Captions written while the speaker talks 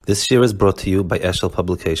This year is brought to you by Eshel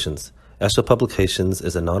Publications. Eshel Publications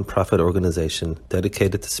is a non-profit organization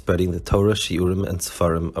dedicated to spreading the Torah, Shiurim, and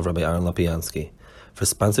Sefarim of Rabbi Aaron Lapiansky. For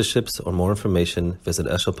sponsorships or more information, visit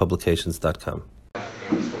eshelpublications.com.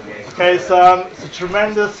 Okay, so it's a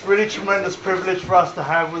tremendous, really tremendous privilege for us to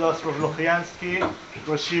have with us Rabbi Lapiansky,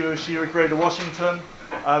 Rosh Yeshiva Greater Washington.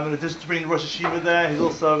 In addition to being the Rosh Yeshiva there, he's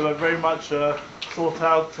also very much sought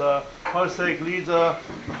out posek leader,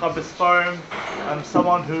 Chabad Sfarim,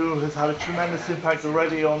 someone who has had a tremendous impact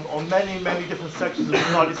already on many different sections of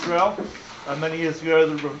Israel. Israel. Many years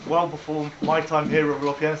ago, well before my time here, Rabbi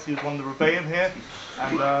Lapiansky was one of the Rebbeim here,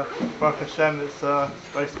 and Baruch Hashem, it's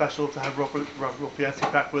very special to have Rabbi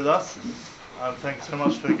Lapiansky back with us. Thank you so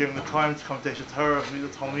much for giving the time to come to Gesher Torah, meet the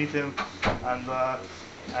Talmidim, and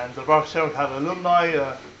Baruch Hashem, we have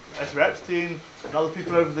alumni, Ezra Epstein, and other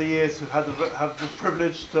people over the years who've had the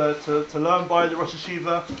privilege to learn by the Rosh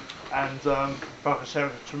Yeshiva, and Baruch Hashem,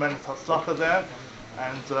 a tremendous hatzlacha there,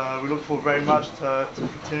 and we look forward very much to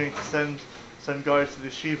continuing to send guys to the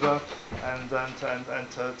yeshiva and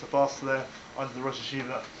to pastor there under the Rosh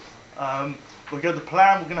Yeshiva. We'll get the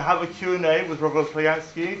plan. We're going to have a Q&A with Rabbi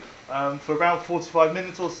Lapiansky for around 45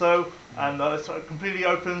 minutes or so, and it's completely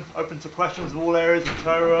open to questions of all areas of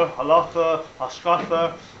Torah, halacha,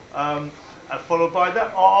 hashkafa, and followed by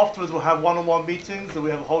that. Afterwards, we'll have one-on-one meetings, and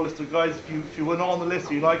we have a whole list of guys. If you were not on the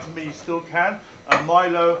list, or you'd like to meet, you still can.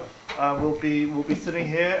 Milo will be sitting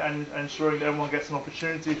here and ensuring that everyone gets an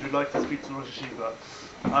opportunity if you'd like to speak to Rosh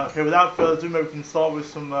Yeshiva. Okay, without further ado, maybe we can start with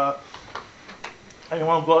some.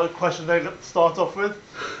 Anyone got a question they start off with?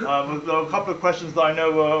 There are a couple of questions that I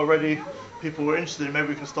know already people were interested in. Maybe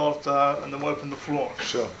we can start and then we'll open the floor.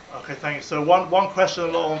 Sure. Okay, thank you. So one question a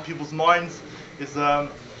lot on people's minds is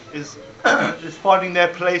finding their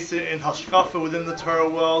place in hashkafa within the Torah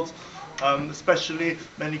world. Especially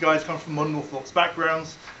many guys come from modern Orthodox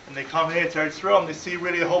backgrounds, and they come here to Eretz Yisrael and they see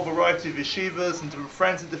really a whole variety of yeshivas and different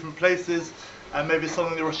friends in different places. And maybe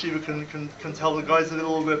something the Rosh Yeshiva can tell the guys a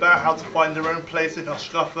little bit about how to find their own place in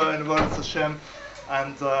hashkafa and Avodas Hashem,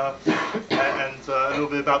 and a little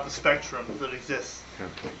bit about the spectrum that exists.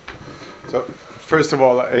 Okay. So first of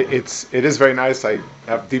all, it is very nice. I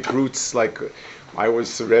have deep roots. Like I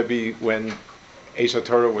was a Rebbe when Gesher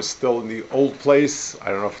Torah was still in the old place.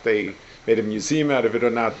 I don't know if they made a museum out of it or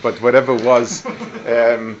not, but whatever it was,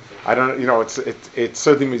 I don't. It's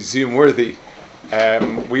certainly museum worthy.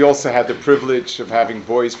 We also had the privilege of having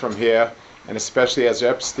boys from here, and especially Ezra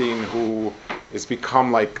Epstein, who has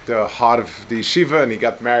become like the heart of the yeshiva, and he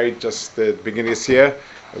got married just at the beginning of this year.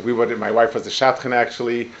 My wife was a shadchan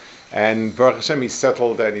actually, and Baruch Hashem, he's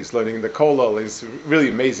settled and he's learning in the kollel. It's really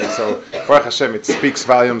amazing. So Baruch Hashem, it speaks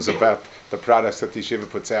volumes about the products that the yeshiva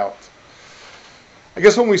puts out. I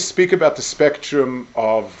guess when we speak about the spectrum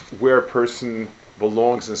of where a person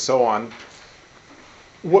belongs and so on,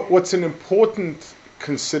 what's an important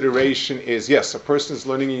consideration is, yes, a person is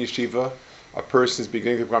learning in yeshiva, a person is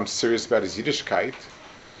beginning to become serious about his Yiddishkeit,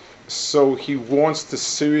 so he wants to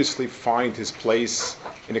seriously find his place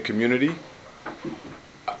in a community.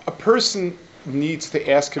 A person needs to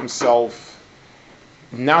ask himself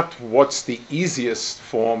not what's the easiest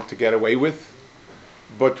form to get away with,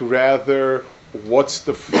 but rather what's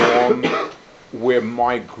the form where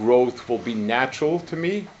my growth will be natural to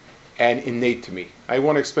me and innate to me. I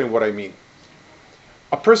want to explain what I mean.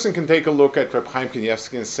 A person can take a look at Reb Chaim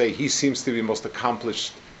Kanievsky and say he seems to be the most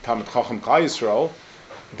accomplished Talmid Chacham Klal Yisrael.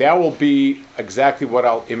 That will be exactly what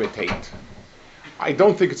I'll imitate. I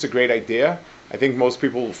don't think it's a great idea. I think most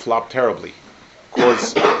people will flop terribly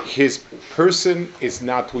because his person is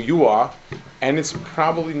not who you are, and it's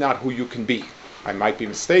probably not who you can be. I might be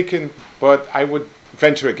mistaken, but I would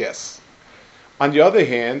venture a guess. On the other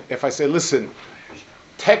hand, if I say, listen,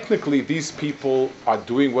 technically, these people are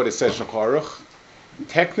doing what it says in Aruch.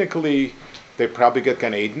 Technically, they probably get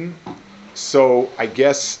Gan Eden. So I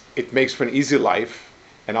guess it makes for an easy life,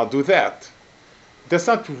 and I'll do that. That's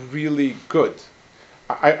not really good.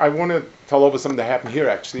 I want to tell over something that happened here,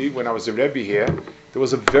 actually. When I was a Rebbe here, there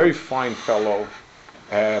was a very fine fellow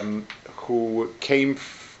who came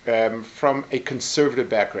from a conservative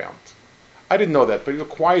background. I didn't know that, but he was a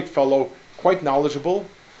quiet fellow, quite knowledgeable,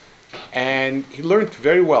 and he learned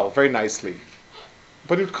very well, very nicely.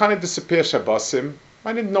 But he would kind of disappear Shabbosim.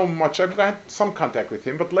 I didn't know much. I had some contact with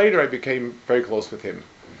him, but later I became very close with him.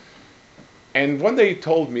 And one day he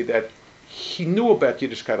told me that he knew about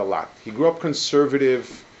Yiddishkeit a lot. He grew up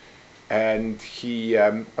conservative, and he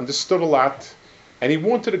understood a lot, and he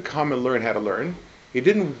wanted to come and learn how to learn. He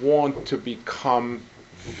didn't want to become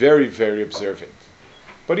very, very observant.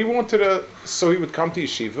 But he wanted to, so he would come to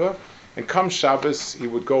yeshiva, and come Shabbos, he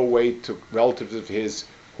would go away to relatives of his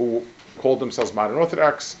who called themselves modern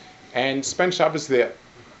Orthodox and spent Shabbos there.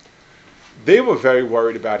 They were very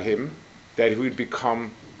worried about him, that he would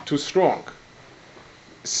become too strong.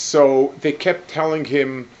 So they kept telling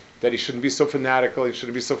him that he shouldn't be so fanatical, he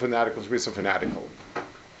shouldn't be so fanatical, he shouldn't be so fanatical.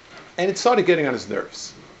 And it started getting on his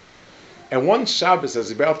nerves. And one Shabbos, as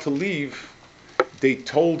he was about to leave, they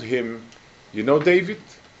told him, you know, David,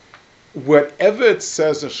 whatever it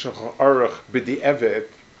says in Shulchan Aruch b'di'evet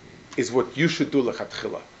is what you should do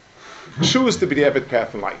lechatchila. Choose the b'di'evet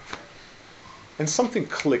path in life. And something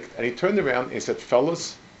clicked, and he turned around and he said,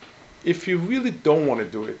 fellas, if you really don't want to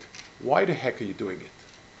do it, why the heck are you doing it?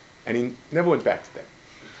 And he never went back to them.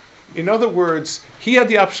 In other words, he had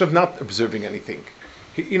the option of not observing anything.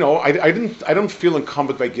 I don't feel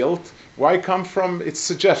encumbered by guilt. Where I come from, it's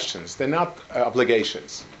suggestions. They're not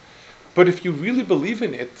obligations. But if you really believe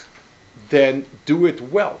in it, then do it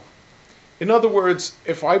well. In other words,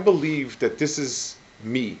 if I believe that this is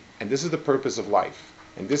me, and this is the purpose of life,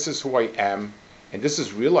 and this is who I am, and this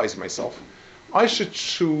is realizing myself, I should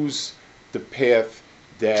choose the path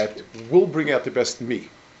that will bring out the best in me.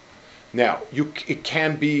 Now, you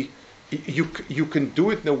can do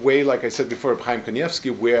it in a way, like I said before, Chaim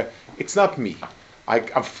Kanievsky, where it's not me.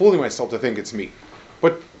 I'm fooling myself to think it's me.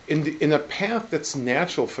 But in a path that's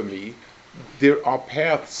natural for me, there are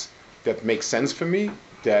paths that make sense for me,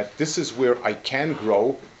 that this is where I can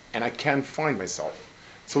grow and I can find myself.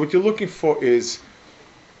 So what you're looking for is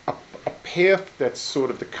a path that's sort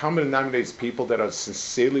of the common denominator is people that are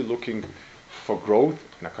sincerely looking for growth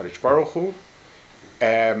in HaKadosh Baruch Hu,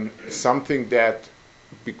 something that,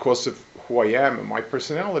 because of who I am and my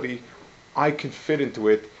personality, I can fit into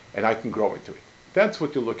it and I can grow into it. That's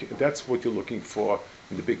what you're looking for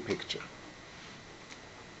in the big picture.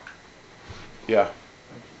 Yeah.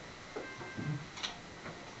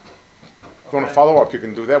 If you want to follow up, you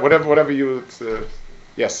can do that. Whatever you.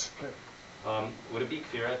 Yes. Would it be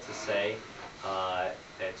clearer to say that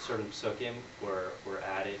certain psukim were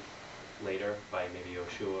added later by maybe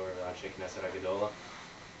Yoshua or Anshe Knesset HaGedolah?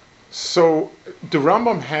 So the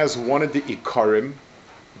Rambam has one of the Ikarim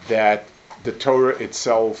that the Torah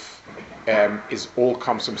itself is all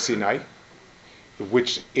comes from Sinai,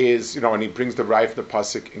 which is, and he brings the Raif, the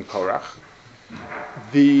Pasuk in Korach.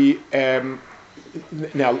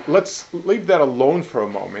 Now let's leave that alone for a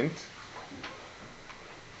moment.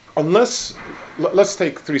 Let's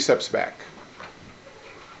take 3 steps back.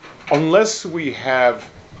 Unless we have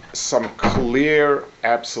some clear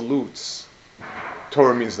absolutes,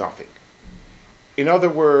 Torah means nothing. In other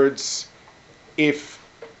words, if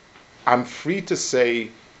I'm free to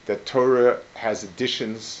say that Torah has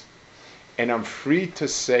additions, and I'm free to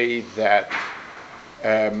say that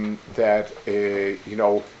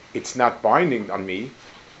it's not binding on me,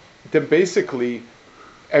 then basically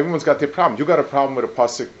everyone's got their problem. You got a problem with a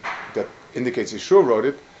pasuk that indicates Yeshua wrote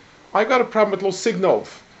it. I got a problem with little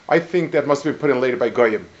signov. I think that must have been put in later by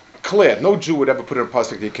Goyim. Clear, no Jew would ever put in a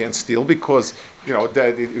pasuk that you can't steal because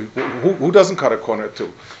who doesn't cut a corner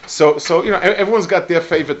too? So everyone's got their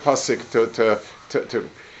favorite pasuk to.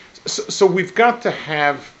 So we've got to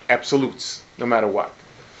have absolutes no matter what.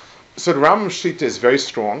 So the Rambam Shita is very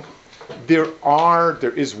strong. There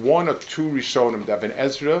is 1 or 2 Rishonim, Davin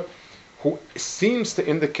Ezra, who seems to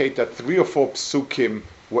indicate that 3 or 4 psukim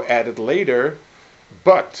were added later,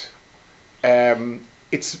 but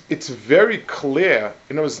it's very clear.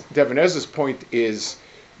 Davin Ezra's point is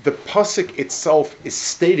the pasuk itself is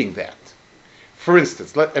stating that. For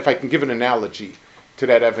instance, if I can give an analogy to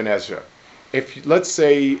that Davin Ezra, let's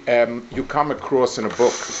say you come across in a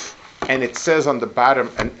book and it says on the bottom,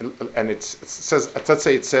 and it says, let's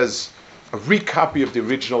say it says a recopy of the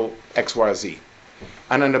original X, Y, or Z.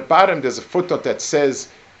 And on the bottom, there's a footnote that says,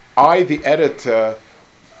 I, the editor,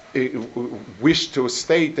 wish to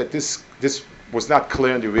state that this was not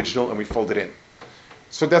clear in the original and we folded in.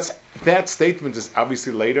 So that statement is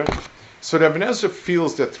obviously later. So the Ibn Ezra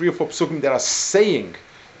feels that 3 or 4 psukim that are saying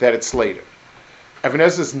that it's later. Ibn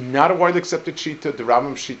Ezra is not a widely accepted shita. The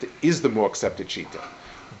Rambam shita is the more accepted shita.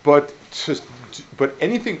 But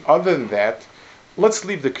anything other than that, let's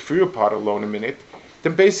leave the kfir part alone a minute.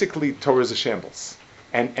 Then basically Torah is a shambles.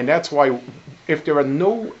 And that's why if there are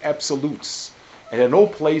no absolutes, and there are no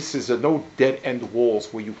places, there are no dead-end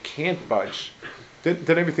walls where you can't budge,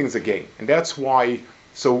 then everything's a game. And that's why,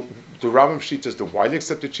 so the Rambam Shita is the widely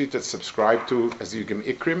accepted Shita that's subscribed to as the Yugim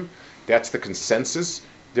Ikrim. That's the consensus.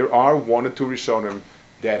 There are 1 or 2 Rishonim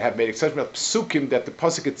that have made exception of psukim that the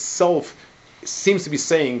pasuk itself seems to be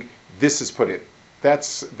saying this is put in.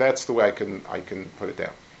 That's the way I can put it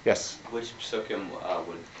down. Yes. Which psukim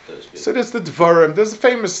would those be? So there's the Dvarim. There's a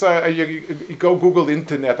famous. You go Google the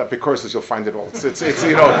internet courses, you'll find it all. It's I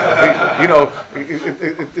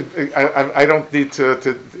don't need to.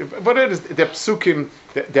 But it is the psukim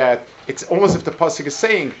that it's almost as if the pasuk is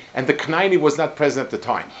saying, and the Knaini was not present at the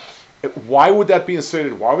time. Why would that be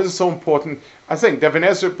inserted? Why was it so important? I think Even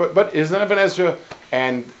Ezra, but isn't Even Ezra,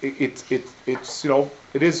 and it's it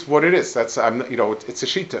is what it is. That's it's a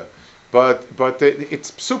shita. But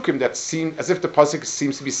it's psukim that seem as if the pasuk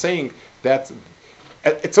seems to be saying that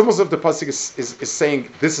it's almost as if the pasuk is saying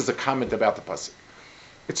this is a comment about the pasuk.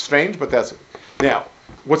 It's strange, but that's it. Now,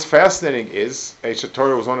 what's fascinating is Aish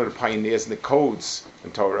Torah was one of the pioneers in the codes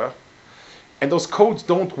in Torah, and those codes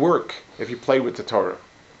don't work if you play with the Torah,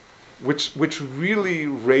 which really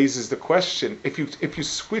raises the question: if you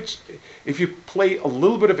play a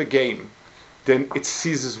little bit of a game, then it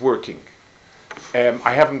ceases working.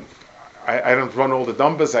 I don't run all the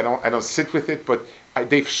numbers. I don't sit with it. But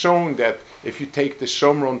they've shown that if you take the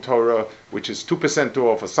Shomron Torah, which is 2%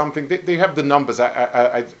 off or something, they have the numbers.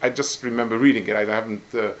 I just remember reading it. I haven't,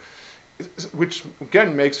 which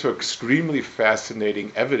again makes for extremely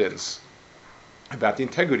fascinating evidence about the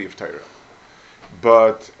integrity of Torah.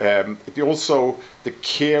 But also the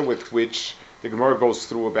care with which the Gemara goes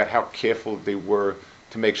through about how careful they were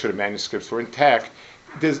to make sure the manuscripts were intact.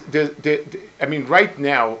 Right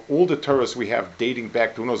now, all the Torahs we have dating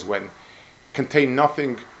back to who knows when contain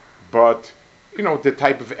nothing but, the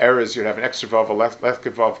type of errors. You have an extra vav, a left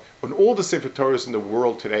vav. On all the Sefer Torahs in the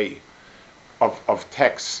world today of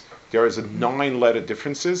texts, there is 9-letter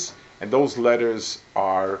differences, and those letters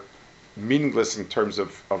are meaningless in terms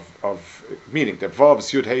of meaning. The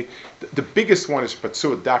vavs, yud, hey. The biggest one is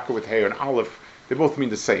patsua, daka with hey and aleph. They both mean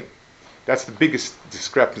the same. That's the biggest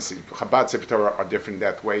discrepancy. Chabad Sefer Torah are different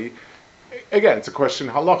that way. Again, it's a question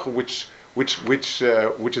halacha, which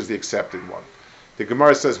is the accepted one. The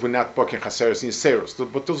Gemara says we're not booking chaseros and yiseros,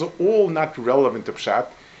 but those are all not relevant to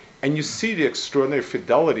pshat. And you see the extraordinary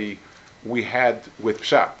fidelity we had with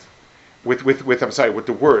pshat, with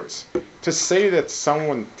the words. To say that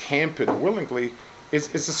someone tampered willingly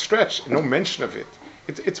is a stretch. No mention of it.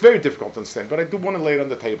 It's very difficult to understand. But I do want to lay it on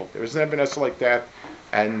the table. There is never an answer like that.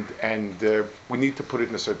 And we need to put it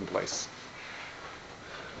in a certain place.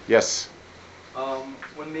 Yes?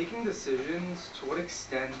 When making decisions, to what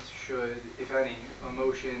extent should, if any,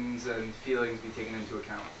 emotions and feelings be taken into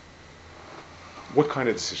account? What kind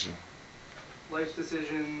of decision? Life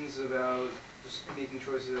decisions about just making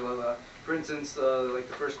choices, blah, blah. For instance, like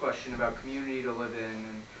the first question about community to live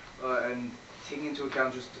in, and taking into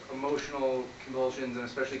account just emotional convulsions, and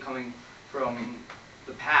especially coming from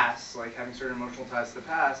the past, like having certain emotional ties to the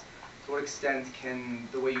past, to what extent can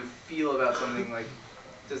the way you feel about something, like,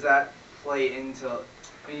 does that play into,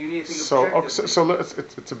 you need to think of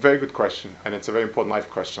it's a very good question, and it's a very important life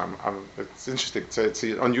question. It's interesting. It's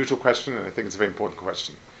an unusual question, and I think it's a very important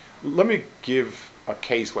question. Let me give a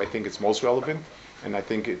case where I think it's most relevant, and I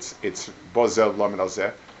think it's Bozel Lamed Al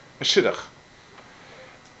Zeh, a shidduch.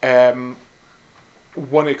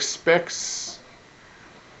 One expects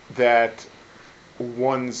that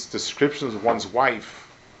one's descriptions of one's wife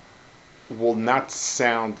will not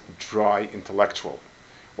sound dry intellectual.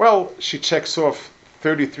 Well, she checks off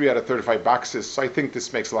 33 out of 35 boxes, so I think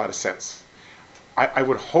this makes a lot of sense. I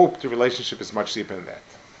would hope the relationship is much deeper than that.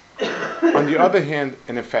 On the other hand,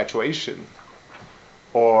 an infatuation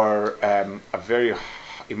or a very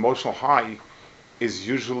emotional high is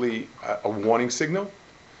usually a warning signal,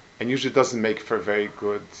 and usually doesn't make for a very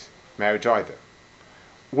good marriage either.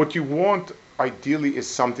 What you want ideally is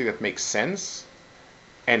something that makes sense,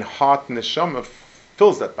 and heart neshama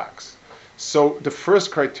fills that box. So the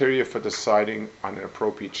first criteria for deciding on an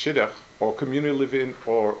appropriate shidduch, or community living,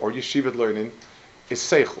 or yeshiva learning, is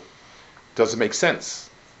seichel. Does it make sense?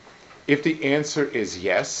 If the answer is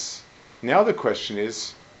yes, now the question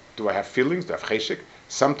is, do I have feelings? Do I have cheshik?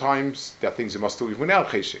 Sometimes there are things you must do even without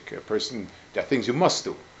cheshik. There are things you must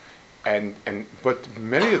do. But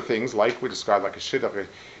many of the things, like we described, like a shidduch,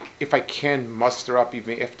 if I can muster up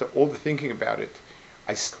even after all the thinking about it,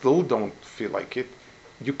 I still don't feel like it.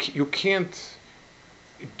 You can't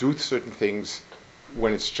do certain things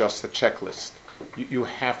when it's just a checklist. You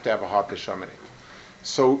have to have a heart neshama in it.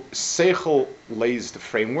 So seichel lays the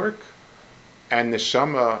framework, and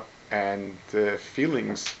neshama and the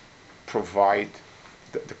feelings provide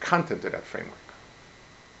the content of that framework.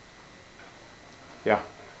 Yeah.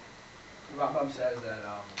 Rambam says that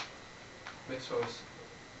mitzvos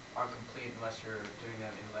aren't complete unless you're doing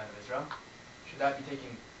them in the land of Israel. Should that be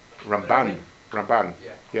taken Ramban. literally? Ramban.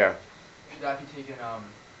 Yeah. Should that be taken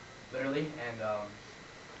literally? And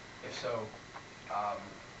if so,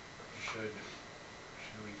 should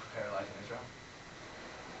we prepare life in Israel?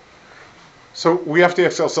 So we have to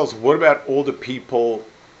ask ourselves, what about all the people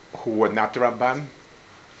who were not the Ramban?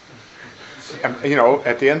 At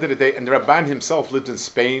the end of the day, and the Ramban himself lived in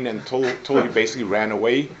Spain until he basically ran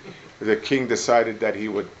away. The king decided that he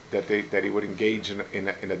would engage in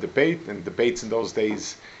a debate, and debates in those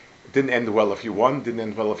days didn't end well if you won, didn't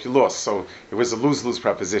end well if you lost. So it was a lose-lose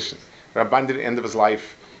proposition. Ramban did the end of his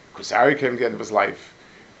life. Kusari came to the end of his life.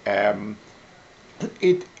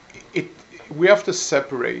 We have to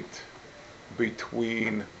separate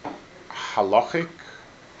between halachic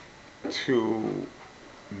to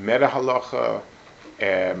meta halacha,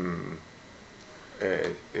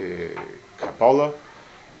 Kabbalah,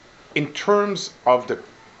 in terms of the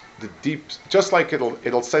deep, just like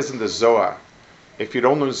it'll says in the Zohar, if you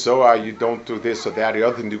don't learn Zohar, you don't do this or that. The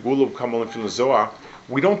other thing, the Gulub come on from the Zohar.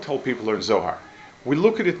 We don't tell people to learn Zohar. We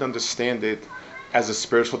look at it and understand it as a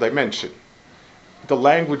spiritual dimension. The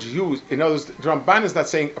language used, in other words, the Ramban is not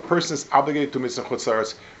saying a person is obligated to mitzvah chutz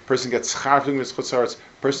la'aretz, a person gets schar doing mitzvah chutz la'aretz,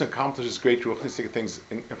 a person accomplishes great ruchnistic things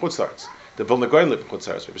in chutz la'aretz. The Vilna Gaon lived in chutz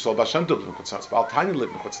la'aretz, Rabbi Shlomo Bar Shem Tov lived in chutz la'aretz, Baal Tanya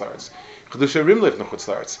lived in chutz la'aretz, Chedush Rim lived in chutz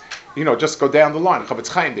la'aretz. Just go down the line. Chavetz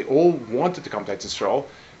Chaim, they all wanted to come to Eretz Yisrael,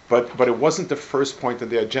 but it wasn't the first point on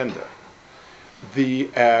the agenda.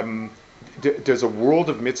 There's a world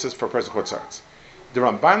of mitzvahs for a person chutz la'aretz. The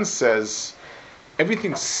Ramban says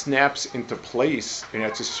everything snaps into place in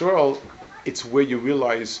Eretz Yisrael. It's where you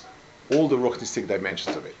realize all the ruchnistic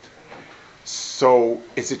dimensions of it. So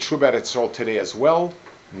is it true about Eretz Yisrael today as well?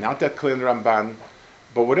 Not that clear in the Ramban,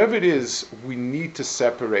 but whatever it is, we need to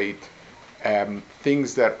separate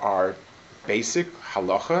things that are basic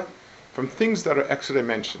halacha from things that are extra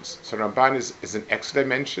dimensions. So Ramban is an extra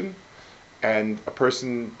dimension, and a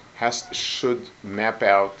person should map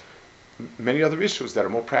out many other issues that are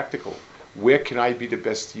more practical. Where can I be the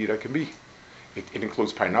best yid I can be? It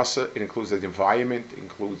includes parnasa, it includes the environment, it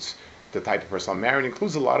includes the type of person I'm marrying, it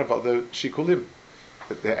includes a lot of other shikulim.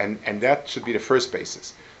 And that should be the first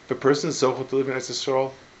basis. If a person is zochah to live in Eretz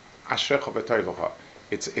Yisrael, ashecha v'toivacha.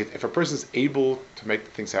 If a person is able to make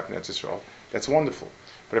things happen in Eretz Yisrael, that's wonderful.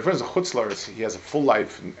 But if a person is a chutz la'aretz, he has a full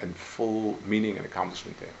life and full meaning and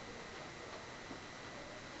accomplishment there.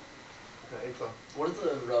 What does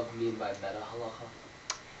the Rav mean by meta halacha?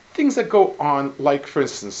 Things that go on, like for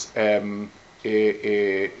instance, we'll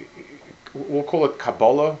call it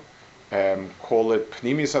Kabbalah, call it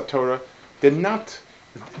Pnimius HaTorah.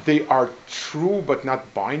 They are true but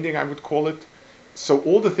not binding, I would call it. So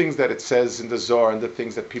all the things that it says in the Zohar and the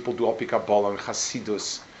things that people do al pi Kabbalah and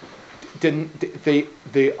Hasidus,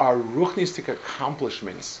 they are ruchnistic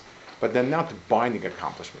accomplishments, but they're not binding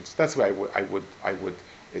accomplishments. That's why I would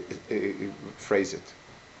phrase it.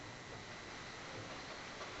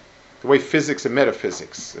 The way physics and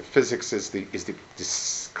metaphysics. Physics is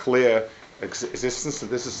this clear existence, and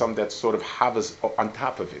this is something that sort of hovers on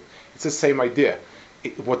top of it. It's the same idea.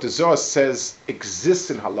 What the Zohar says exists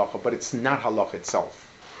in halacha, but it's not halacha itself.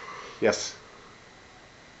 Yes?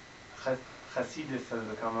 Hasidus has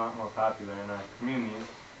become a lot more popular in our communities.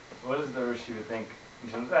 What does the Rosh Yeshiva think in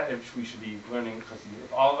terms of that? If we should be learning Hasidus,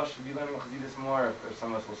 if all of us should be learning Hasidus more, or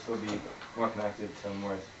some of us will still be more connected to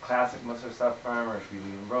more classic Musar stuff firm, or should we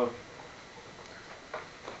leave them both?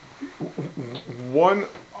 One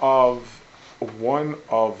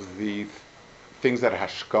of the things that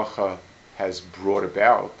Hashgacha has brought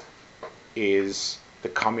about is the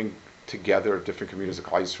coming together of different communities of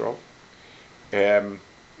Klal Yisrael.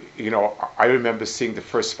 I remember seeing the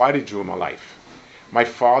first Sephardi Jew in my life. My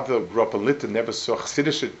father grew up in Lita, never saw a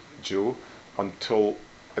Chassidish Jew until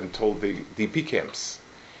the DP camps.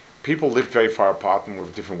 People lived very far apart and were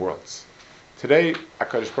of different worlds. Today,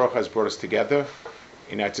 HaKadosh Baruch Hu has brought us together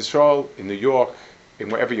in Eretz Yisrael, in New York, in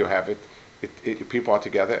wherever you have it. People are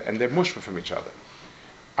together and they're mushma from each other.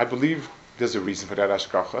 I believe there's a reason for that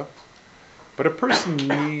hashgacha, but a person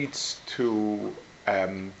needs to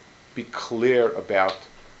be clear about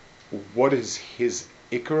what is his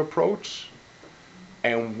ikar approach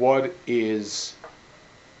and what is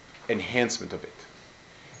enhancement of it.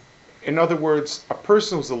 In other words, a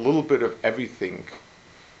person who's a little bit of everything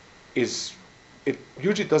it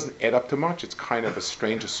usually doesn't add up to much. It's kind of a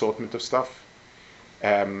strange assortment of stuff.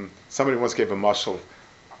 Somebody once gave a mashal.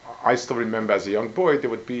 I still remember as a young boy,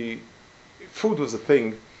 food was a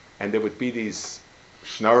thing, and there would be these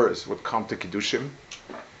schnorrers would come to Kiddushim,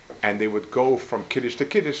 and they would go from Kiddush to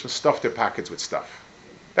Kiddush and stuff their pockets with stuff.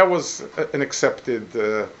 That was an accepted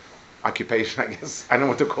occupation, I guess. I don't know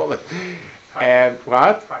what to call it. And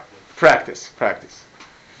what? Practice.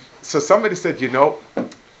 So somebody said,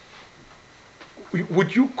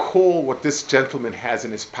 would you call what this gentleman has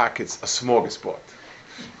in his pockets a smorgasbord?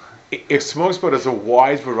 A smorgasbord is a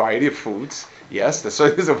wide variety of foods. Yes, there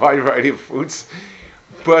certainly is a wide variety of foods,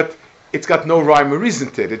 but it's got no rhyme or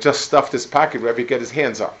reason to it. It just stuffed his pocket wherever he get his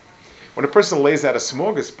hands on. When a person lays out a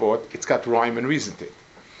smorgasbord, it's got rhyme and reason to it.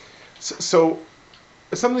 So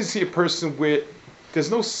sometimes you see a person where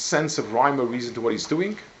there's no sense of rhyme or reason to what he's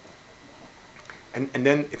doing, and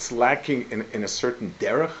then it's lacking in a certain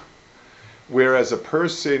derech. Whereas a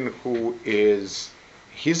person who is,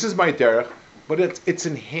 his is my derech, but it's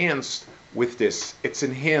enhanced with this. It's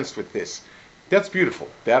enhanced with this. That's beautiful.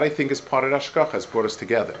 That I think is part of Hashgacha, has brought us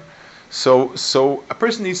together. So a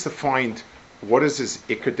person needs to find what is his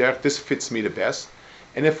ikar derech. This fits me the best.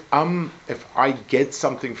 And if I get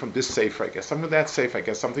something from this sefer, I get something from that sefer, I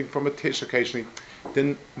get something from a tish occasionally,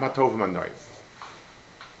 then matov manoy.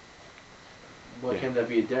 Why can't that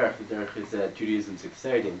be a derech? The derech is that Judaism's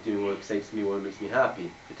exciting, doing what excites me, what makes me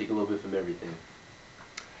happy. I take a little bit from everything.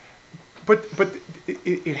 But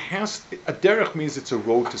it has, a derech means it's a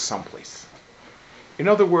road to someplace. In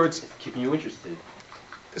other words, It's keeping you interested.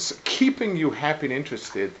 keeping you happy and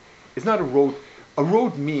interested is not a road. A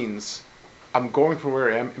road means I'm going from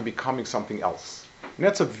where I am and becoming something else. And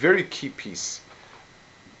that's a very key piece.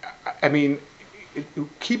 I mean,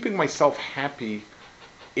 keeping myself happy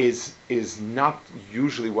is not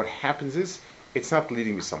usually what happens. It's not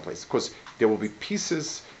leading me someplace, because there will be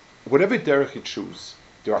pieces, whatever derech you choose,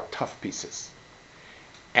 there are tough pieces.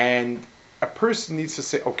 And a person needs to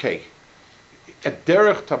say, okay, a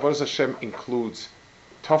derech Tavodas Hashem includes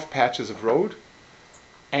tough patches of road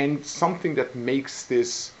and something that makes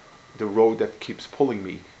this the road that keeps pulling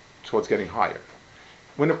me towards getting higher.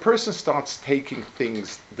 When a person starts taking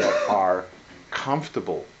things that are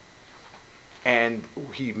comfortable and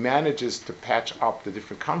he manages to patch up the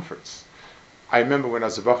different comforts. I remember when I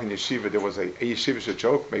was a bach in yeshiva, there was a yeshivish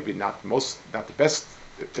joke, maybe not the best,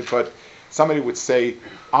 but somebody would say,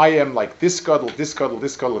 I am like this cuddle, this cuddle,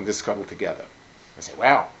 this cuddle, and this cuddle together. I say,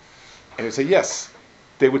 wow. And he'd say, yes.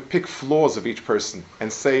 They would pick flaws of each person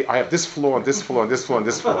and say, I have this flaw and this flaw and this flaw and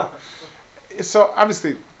this flaw. So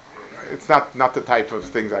obviously, it's not the type of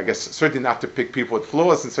things, I guess, certainly not to pick people with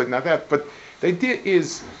flaws and certainly not that, but the idea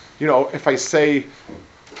is, if I say,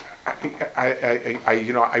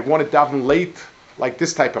 I want to daven late like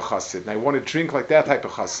this type of chassid, and I want to drink like that type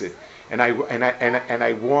of chassid, and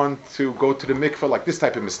I want to go to the mikveh like this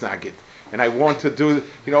type of misnagid, and I want to do,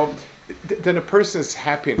 then a person is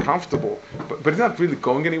happy and comfortable, but it's not really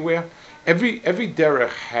going anywhere. Every derech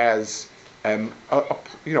has,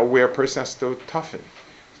 where a person has to toughen.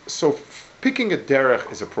 So picking a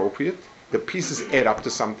derech is appropriate. The pieces add up to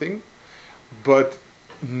something, but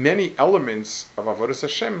many elements of Avodas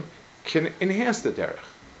Hashem can enhance the derech.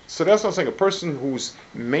 So that's what I'm saying. A person whose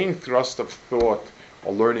main thrust of thought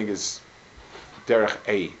or learning is derech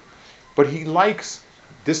A, but he likes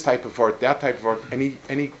this type of art, that type of art, and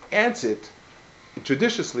he adds it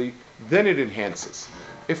judiciously, then it enhances.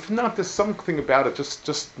 If not, there's something about it,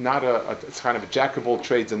 just not it's kind of a jack of all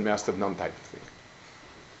trades and master of none type of thing.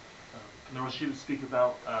 And the Rashi would speak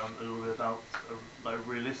about a little bit about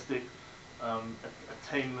realistic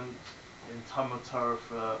attainment in Talmud Torah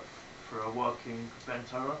for a working Ben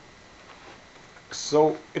Torah.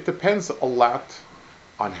 So it depends a lot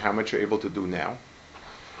on how much you're able to do now.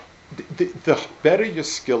 The better your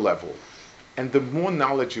skill level and the more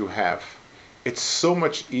knowledge you have, it's so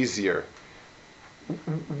much easier.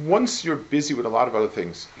 Once you're busy with a lot of other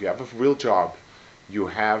things, you have a real job, you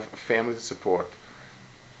have a family to support,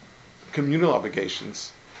 communal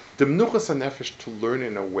obligations, the menuchas hanefesh to learn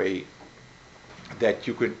in a way that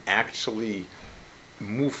you can actually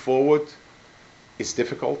move forward is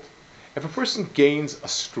difficult. If a person gains a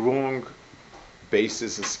strong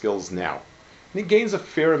basis and skills now, and he gains a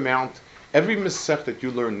fair amount, every mesech that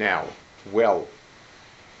you learn now,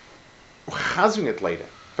 chazing it later.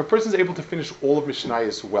 If a person is able to finish all of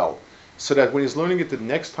Mishnayos well, so that when he's learning it the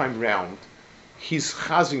next time round, he's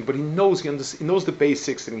chazing, but he knows the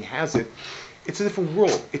basics and he has it. It's a different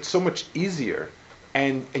world. It's so much easier,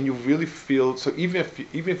 and you really feel. So even if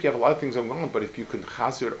you have a lot of things going on, but if you can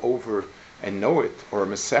chazir it over and know it, or a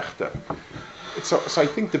mesechta, so I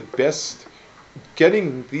think the best.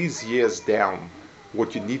 Getting these years down,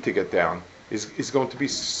 what you need to get down, is going to be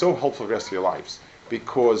so helpful the rest of your lives,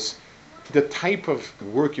 because the type of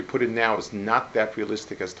work you put in now is not that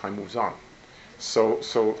realistic as time moves on. So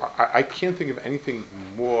I can't think of anything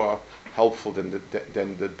more helpful than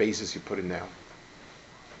the basis you put in now.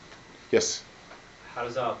 Yes? How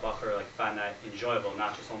does a bacher find that enjoyable,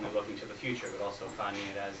 not just only looking to the future, but also finding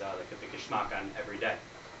it as a big geschmack on every day,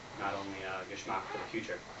 not only a geschmack for the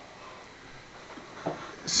future?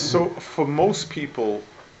 So for most people,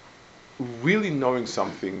 really knowing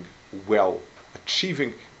something well,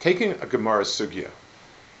 taking a Gemara Sugya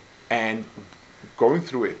and going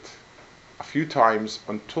through it a few times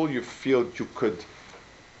until you feel you could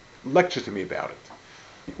lecture to me about it.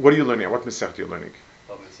 What are you learning? What Masechet are you learning?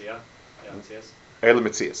 Eile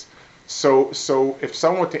Metzias. So if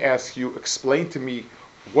someone were to ask you, explain to me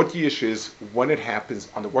what the issue is, when it happens,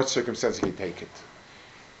 under what circumstances you take it,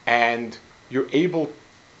 and you're able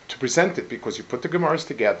to present it because you put the Gemaras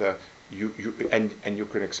together, and you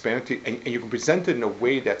can expand it, and you can present it in a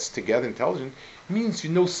way that's together intelligent, means you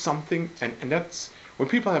know something, and that's when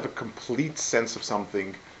people have a complete sense of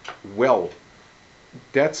something well,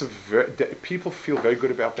 people feel very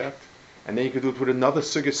good about that, and then you can do it with another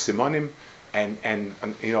sugya simanim, and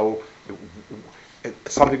you know,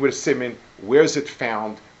 something with a siman. Where is it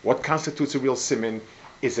found? What constitutes a real siman?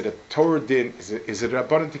 Is it a Torah din? Is it a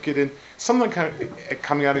Rabbanan din? Something kind of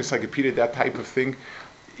coming out of encyclopedia, that type of thing.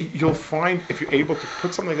 You'll find, if you're able to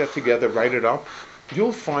put something like that together, write it up,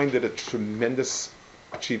 you'll find that a tremendous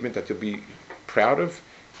achievement that you'll be proud of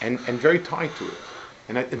and very tied to it.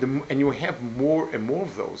 And you have more and more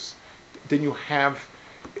of those, then you have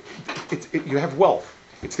you have wealth.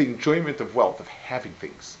 It's the enjoyment of wealth, of having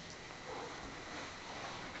things.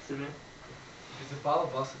 Is it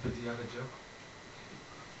Balabas a Jew?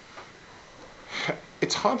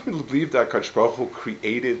 It's hard for me to believe that Kadosh Baruch Hu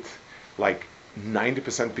created like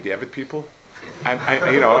 90% B'diavad people.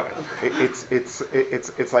 You know,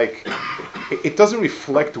 it's like it doesn't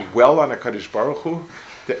reflect well on a Kadosh Baruch Hu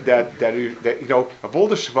that you know, of all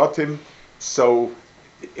the Shvatim, so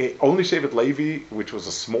only Shevet Levi, which was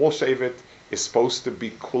a small Shevet, is supposed to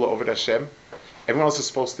be Kula over Hashem. Everyone else is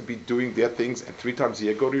supposed to be doing their things, and 3 times a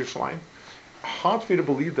year go to Yerushalayim. Hard for me to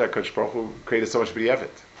believe that Kadosh Baruch Hu created so much B'diavad.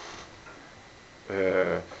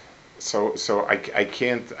 So I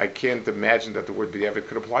can't imagine that the word b'diavad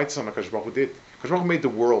could apply to something Kadosh Baruch Hu did. Kadosh Baruch Hu made the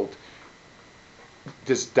world.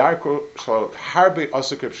 This darko harbe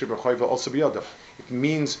also biyadav. It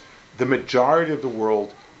means the majority of the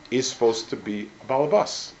world is supposed to be a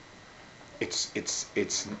balabas.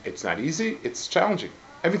 It's not easy. It's challenging.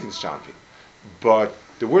 Everything's challenging, but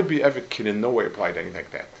the word b'diavad can in no way apply to anything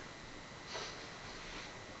like that.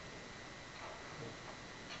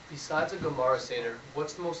 Besides a Gemara Seder,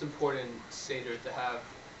 what's the most important Seder to have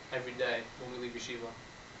every day when we leave yeshiva?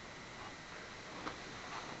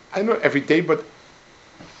 I don't know every day, but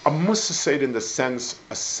a Musa Seder in the sense,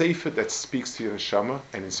 a Sefer that speaks to your neshama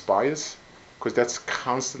and inspires, because that's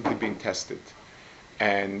constantly being tested.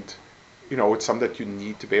 And, you know, it's something that you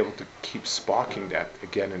need to be able to keep sparking that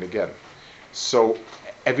again and again. So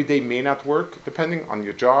every day may not work, depending on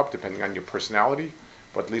your job, depending on your personality,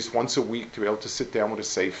 but at least once a week to be able to sit down with a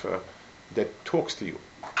sefer that talks to you.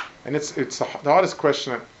 And it's the hardest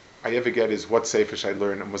question I ever get is, what sefer should I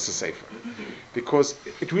learn and what's the sefer? Because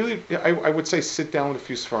it really, I would say sit down with a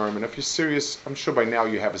few sfarim, and if you're serious, I'm sure by now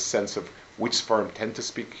you have a sense of which sfarim tend to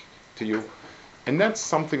speak to you. And that's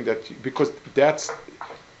something that, because that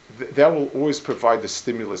will always provide the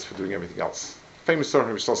stimulus for doing everything else. Famous story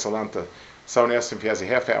from Rishon Salanta, someone asked him if he has a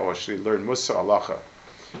half hour, should he learn Musa Halacha?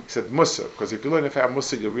 He said Musa, because if you learn half hour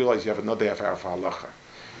Musa, you'll realize you have another half hour for Halacha.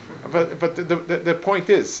 But the point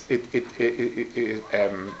is,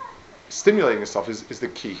 stimulating yourself is the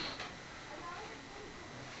key.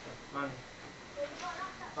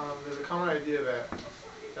 There's a common idea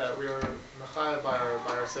that we are mechayed by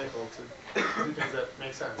our seichel to do things that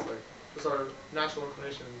make sense, like just our natural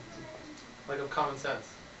inclination, like of common sense,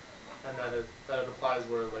 and that it applies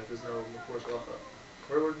where like there's no mefurish halacha.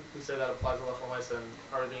 Where would we say that applies to halacha l'maisa, and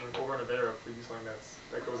are being over and avera if we do something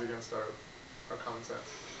that goes against our common sense?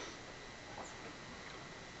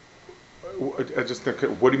 I just think,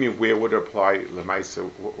 what do you mean? Where would it apply l'maisa?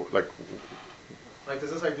 Like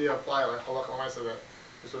does this idea apply like halacha l'maisa that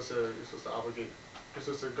you're supposed to obligate, you're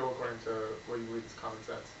supposed to go according to what you believe is common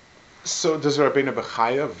sense? So there's Rabbeinu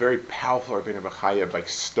Bechaya, very powerful Rabbeinu Bechaya by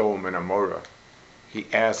Stom and Amora. He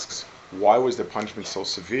asks, why was the punishment so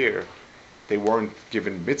severe? They weren't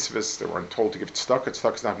given mitzvahs, they weren't told to give tzedakah.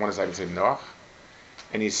 Tzedakah is not one as I can say noach.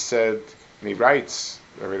 And he said, and he writes,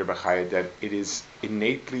 Rabbeinu Bechaya, that it is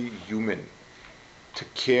innately human to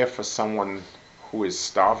care for someone who is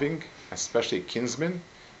starving, especially a kinsman.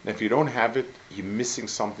 And if you don't have it, you're missing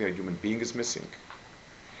something a human being is missing.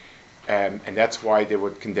 And that's why they were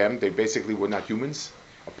condemned. They basically were not humans.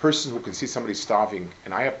 A person who can see somebody starving,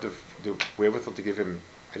 and I have the wherewithal to give him,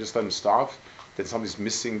 I just let him starve, then something's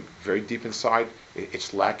missing very deep inside.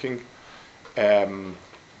 It's lacking. The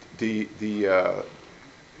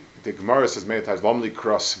Gemara says many times, "Lamli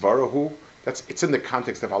kras varahu," it's in the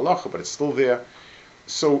context of halacha, but it's still there.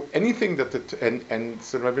 So anything that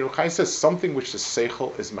so Rabbi Yochai says something which the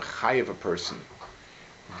seichel is mechayev a person,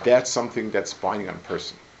 that's something that's binding on a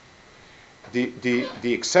person. The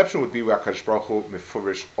exception would be where Hakadosh Baruch Hu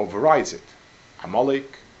mefurish overrides it.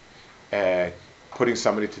 Amalek, putting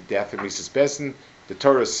somebody to death in Mises Besin. The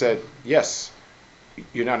Torah said, yes,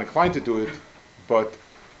 you're not inclined to do it, but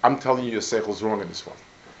I'm telling you your seichel is wrong in this one.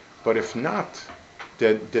 But if not,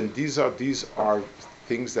 then these are things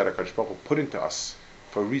that Hakadosh Baruch Hu put into us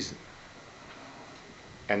for a reason.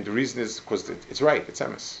 And the reason is because it's right, it's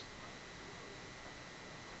emes.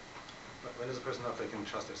 But when does a person know if they can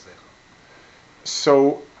trust their seichel?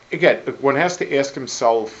 So, again, one has to ask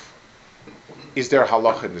himself, is there a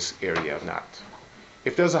halacha in this area or not?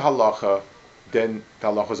 If there's a halacha, then the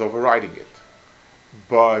halacha is overriding it.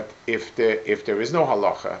 But if there is no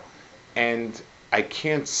halacha, and I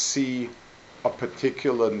can't see a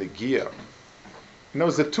particular negia,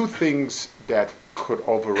 those are two things that could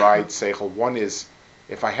override seichel. One is,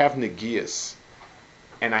 if I have negias,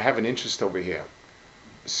 and I have an interest over here,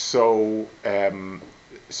 so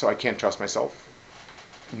I can't trust myself.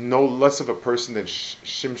 No less of a person than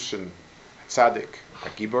Shimshon Tzaddik, a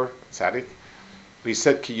Gibor Tzaddik. He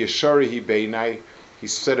said, "Ki yeshari hi beinai." He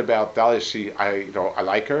said about Dalishi, I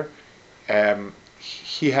like her.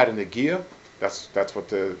 He had a negia. That's what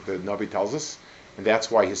the Navi tells us, and that's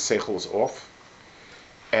why his seichel is off.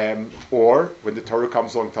 Or when the Torah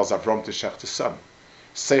comes along and tells Avram to shech his son,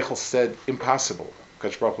 seichel said impossible.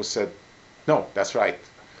 Hakadosh Baruch Hu said, no, that's right.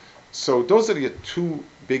 So those are the two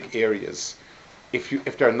big areas.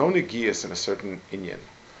 If there are no negias in a certain inyan,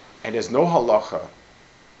 and there's no halacha,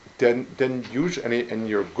 then usually, and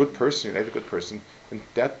you're a good person, you're not a good person, and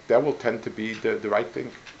that will tend to be the right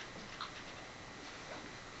thing.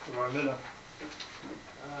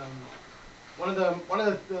 One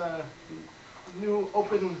of the new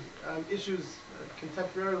open issues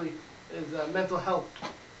contemporarily is mental health.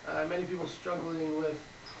 Many people struggling with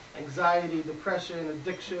anxiety, depression,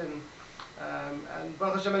 addiction, and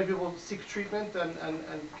Baruch Hashem, many people seek treatment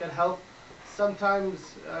and get help.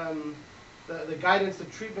 Sometimes the guidance, the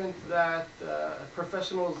treatment that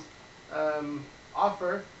professionals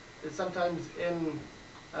offer is sometimes in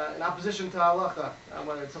opposition to halacha,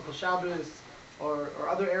 whether it's Hilchos Shabbos or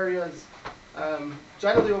other areas.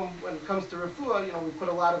 Generally, when it comes to refuah, we put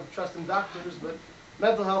a lot of trust in doctors, but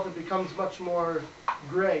mental health, it becomes much more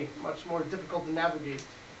gray, much more difficult to navigate.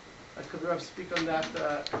 Could Rav speak on that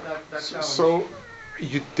challenge? So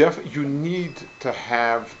you need to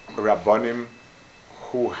have rabbanim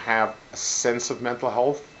who have a sense of mental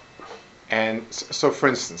health. And so for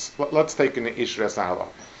instance, let's take an issue that's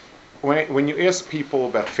not halal. When you ask people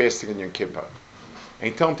about fasting in Yom Kippur,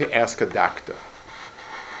 and you tell them to ask a doctor,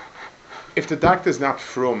 if the doctor is not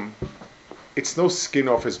frum, it's no skin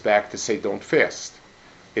off his back to say don't fast.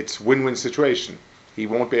 It's win-win situation. He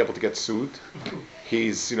won't be able to get sued.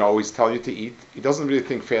 He's always telling you to eat. He doesn't really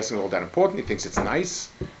think fasting is all that important. He thinks it's nice,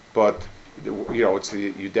 but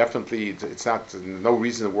it's not no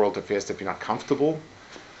reason in the world to fast if you're not comfortable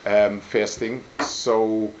fasting.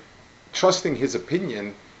 So trusting his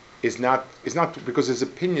opinion is not because his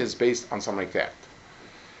opinion is based on something like that.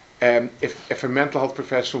 If a mental health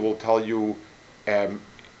professional will tell you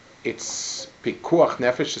it's pikuach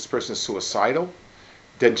nefesh, this person is suicidal,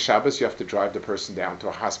 then Shabbos you have to drive the person down to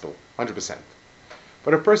a hospital, 100%.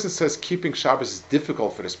 But if a person says keeping Shabbos is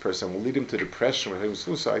difficult for this person, will lead him to depression or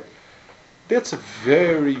suicide, that's a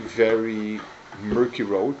very, very murky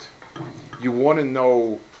road. You want to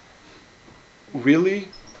know really,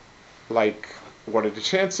 what are the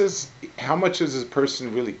chances? How much does this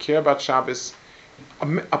person really care about Shabbos?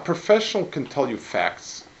 A professional can tell you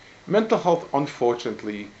facts. Mental health,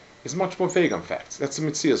 unfortunately, is much more vague on facts. That's the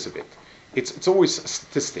mitzias of it. It's always a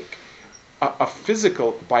statistic. A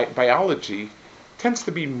physical, biology, tends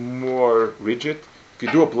to be more rigid. If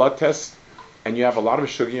you do a blood test and you have a lot of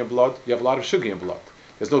sugar in your blood, you have a lot of sugar in your blood.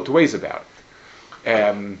 There's no two ways about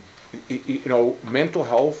it. Mental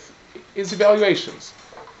health is evaluations.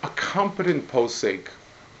 A competent posek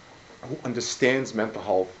who understands mental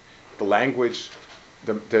health, the language,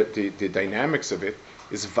 the dynamics of it,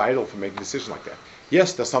 is vital for making decisions like that.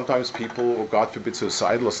 Yes, there's sometimes people, or God forbid,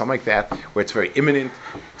 suicidal or something like that, where it's very imminent,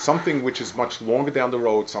 something which is much longer down the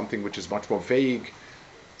road, something which is much more vague.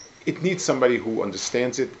 It needs somebody who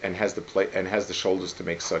understands it and has the shoulders to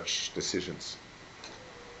make such decisions.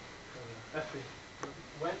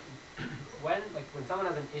 When someone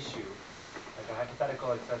has an issue, like a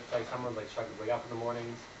hypothetical, like someone's struggling to wake up in the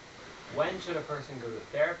mornings, when should a person go to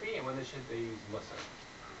therapy and when should they use mussar?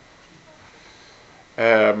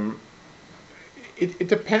 It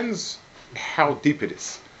depends how deep it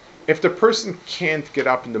is. If the person can't get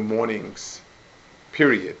up in the mornings,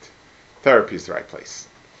 period, therapy is the right place.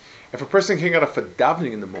 If a person can't get up for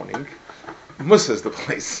davening in the morning, Musa is the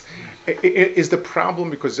place. Is the problem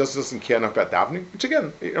because just doesn't care enough about davening? Which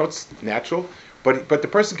again, it's natural. But the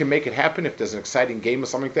person can make it happen if there's an exciting game or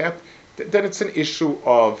something like that. Then it's an issue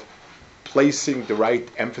of placing the right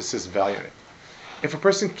emphasis, value on it. If a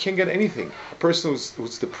person can't get anything, a person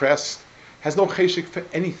who's depressed, has no cheshik for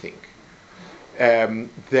anything,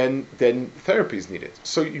 then therapy is needed.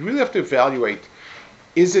 So you really have to evaluate: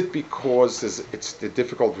 is it because it's the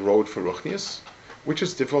difficult road for ruchnius, which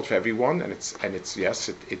is difficult for everyone, and it's yes,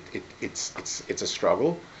 it's a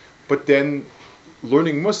struggle, but then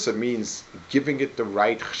learning Musa means giving it the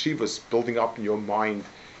right chshivas, building up in your mind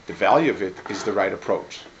the value of it is the right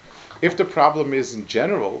approach. If the problem is in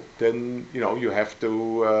general, then you have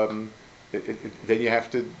to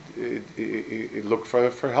look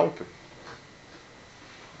for help.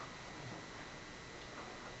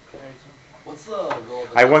 What's the role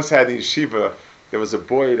of I once had in yeshiva, there was a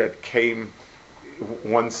boy that came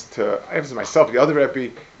once to, I was myself, the other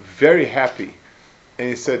Rebbe, very happy. And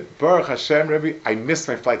he said, Baruch Hashem, Rebbe, I missed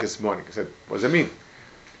my flight this morning. I said, what does that mean?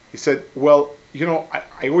 He said, well,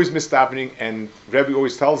 I always miss davening, and Rebbe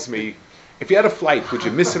always tells me, if you had a flight, would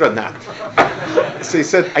you miss it or not? So he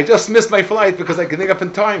said, I just missed my flight because I couldn't get up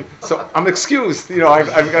in time. So I'm excused.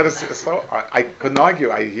 I've got to. So I couldn't argue.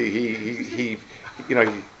 He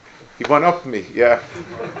went up to me. Yeah.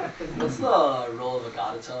 What's the role of a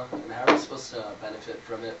Gadata, and how are we supposed to benefit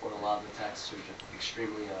from it when a lot of the texts are just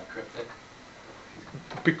extremely cryptic?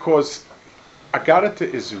 Because Agadata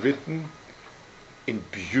is written in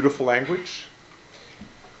beautiful language.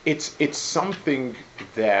 It's something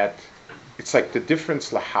that it's like the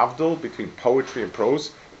difference lahavdil between poetry and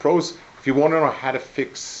prose. Prose, if you want to know how to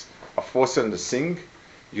fix a faucet and a sink,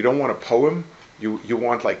 you don't want a poem. You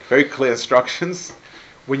want like very clear instructions.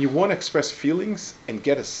 When you want to express feelings and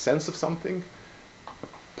get a sense of something,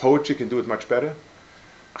 poetry can do it much better.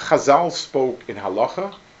 Chazal spoke in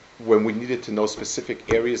halacha when we needed to know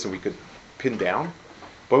specific areas and we could pin down.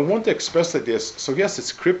 But we want to express like this. So yes,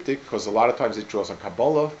 it's cryptic because a lot of times it draws on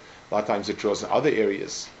Kabbalah, a lot of times it draws on other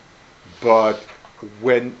areas. But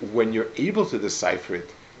when you're able to decipher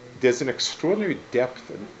it, there's an extraordinary depth.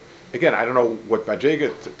 And again, I don't know what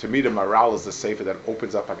Bajega, to me the Maral is the sefer that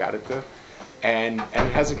opens up Agadita, and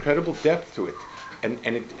it has incredible depth to it, and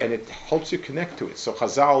it helps you connect to it. So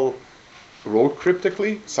Chazal wrote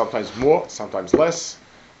cryptically, sometimes more, sometimes less.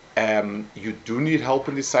 You do need help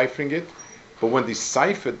in deciphering it, but when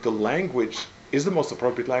deciphered, the language is the most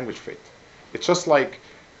appropriate language for it. It's just like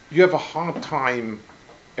you have a hard time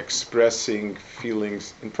expressing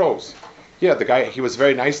feelings in prose. Yeah, the guy, he was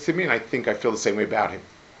very nice to me, and I think I feel the same way about him.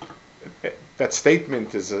 That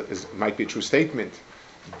statement might be a true statement,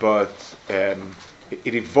 but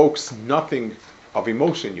it evokes nothing of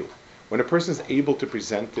emotion in you. When a person is able to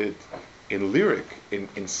present it in lyric,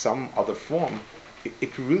 in some other form,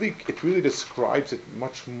 it really describes it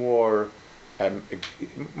much more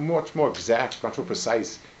exact, much more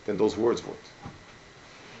precise than those words would.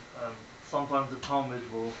 Sometimes the Talmud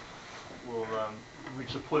will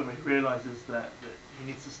reach a point where he realizes that he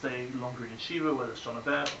needs to stay longer in yeshiva, whether it's Shana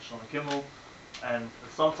Bet or Shana Gimel, and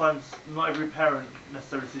sometimes not every parent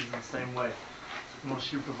necessarily sees it the same way. So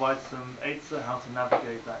Moshe provides some aids on how to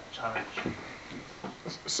navigate that challenge.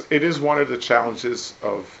 So it is one of the challenges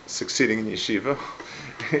of succeeding in yeshiva.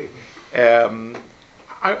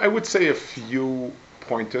 I would say a few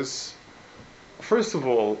pointers. First of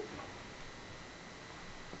all,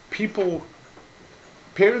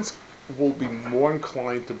 parents will be more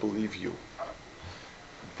inclined to believe you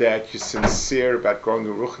that you're sincere about growing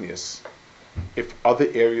your ruchnius if other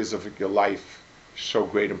areas of your life show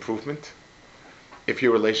great improvement. If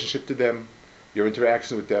your relationship to them, your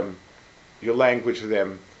interaction with them, your language with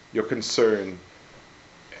them, your concern,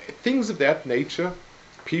 things of that nature,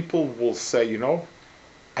 people will say,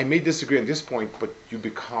 I may disagree on this point, but you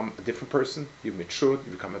become a different person, you've matured,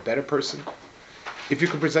 you become a better person. If you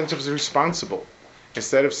can present yourself as responsible,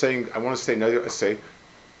 instead of saying, I want to stay another, say,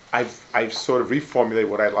 I've sort of reformulated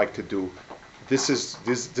what I'd like to do. This is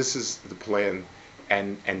the plan,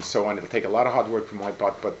 and so on. It'll take a lot of hard work from my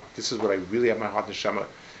part, but this is what I really have my heart and neshama.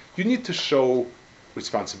 You need to show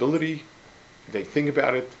responsibility. They think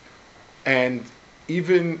about it, and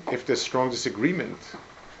even if there's strong disagreement,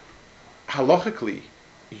 halachically,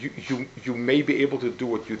 you may be able to do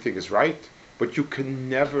what you think is right, but you can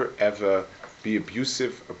never ever be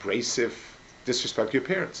abusive, abrasive, disrespect your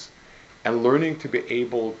parents. And learning to be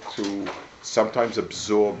able to sometimes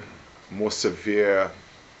absorb more severe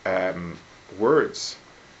words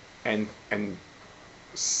and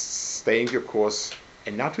staying your course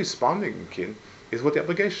and not responding, kin, is what the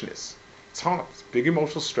obligation is. It's hard. It's big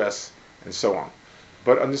emotional stress and so on.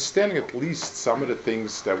 But understanding at least some of the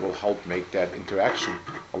things that will help make that interaction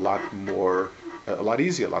a lot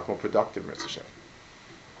easier, a lot more productive, Mr. Chef.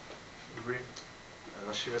 Agree.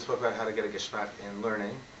 Shiva spoke about how to get a geschmack in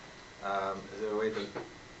learning. Is there a way that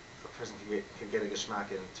a person can get a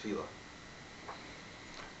geschmack in tefillah?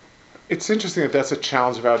 It's interesting that that's a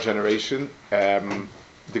challenge of our generation.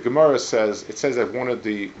 The Gemara says that one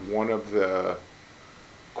of the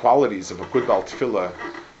qualities of a good Baal Tefillah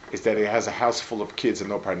is that it has a house full of kids and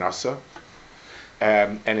no parnasa.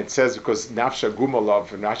 And it says because nafsha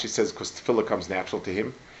gumalov, and Rashi says because tefillah comes natural to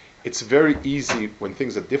him. It's very easy when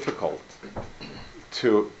things are difficult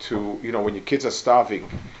to when your kids are starving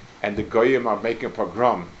and the goyim are making a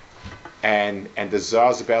pogrom and the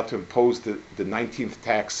Tsar is about to impose the 19th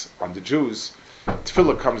tax on the Jews,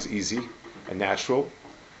 tefillah comes easy and natural.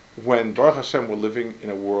 When Baruch Hashem we're living in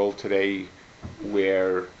a world today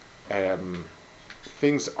where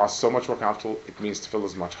things are so much more comfortable, it means tefillah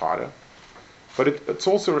is much harder. But it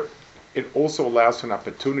also allows for an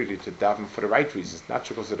opportunity to daven for the right reasons, not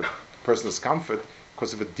because of the person's comfort,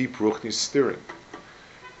 because of a deep ruchni stirring.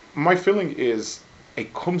 My feeling is a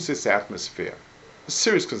kumsis atmosphere, a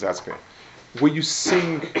serious kumsis atmosphere, where you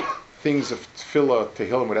sing things of tefillah,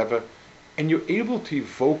 tehillim, whatever, and you're able to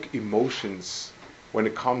evoke emotions when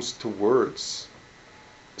it comes to words.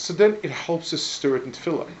 So then it helps to stir it in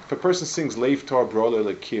tefillah. If a person sings Leiv Tor Brola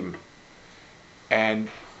Lekim, and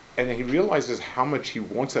he realizes how much he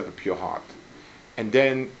wants to have a pure heart, and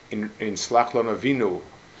then in Slach Lana Avinu,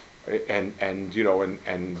 and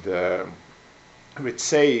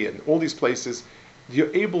Ritzei, and all these places,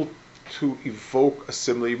 you're able to evoke a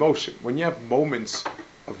similar emotion. When you have moments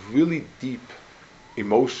of really deep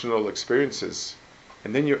emotional experiences,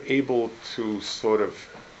 and then you're able to sort of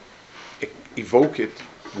evoke it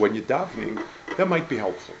when you're davening, that might be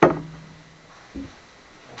helpful.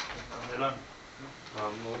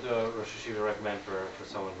 What would the Rosh Hashiva recommend for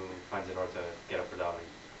someone who finds it hard to get up for davening?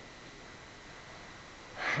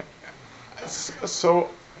 So,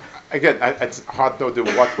 again, it's hard to know the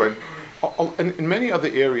what when. In many other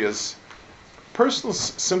areas, personal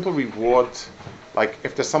simple reward, like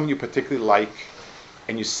if there's someone you particularly like,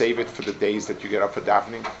 and you save it for the days that you get up for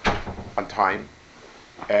davening on time.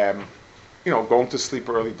 Going to sleep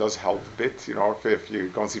early does help a bit. If you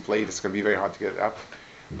go and sleep late, it's going to be very hard to get up.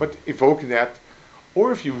 But evoking that,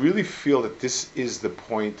 or if you really feel that this is the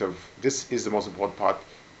most important part,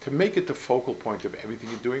 to make it the focal point of everything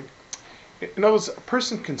you're doing. In other words, a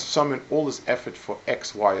person can summon all this effort for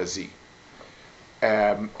X, Y, or Z.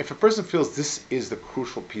 If a person feels this is the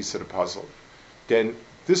crucial piece of the puzzle, then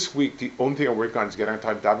this week the only thing I work on is getting on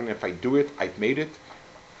time davening. If I do it, I've made it.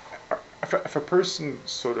 If a person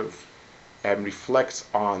sort of reflects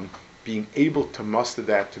on being able to muster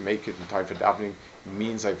that to make it in time for davening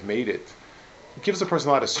means I've made it, it gives a person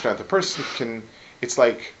a lot of strength. A person can, it's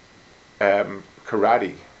like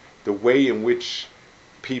karate, the way in which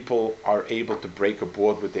people are able to break a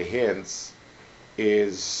board with their hands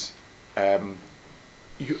is, a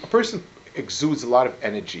person exudes a lot of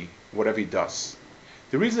energy, whatever he does.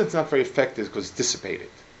 The reason it's not very effective is because it's dissipated.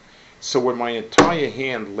 So when my entire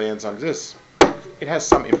hand lands on this, it has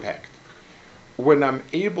some impact. When I'm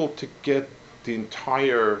able to get the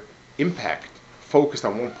entire impact focused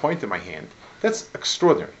on one point in my hand, that's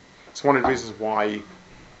extraordinary. It's one of the reasons why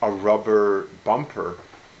a rubber bumper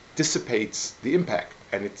dissipates the impact,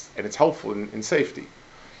 and it's helpful in safety.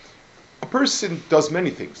 A person does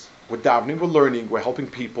many things. We're davening, we're learning, we're helping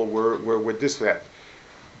people, we're this, that.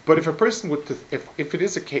 But if a person if it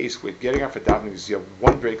is a case with getting up for davening, is you have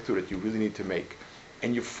one breakthrough that you really need to make,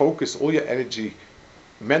 and you focus all your energy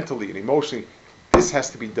mentally and emotionally, this has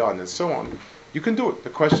to be done, and so on, you can do it. The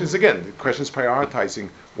question is prioritizing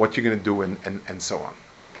what you're going to do and so on.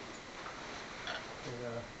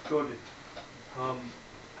 Jordan, how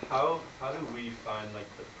do we find the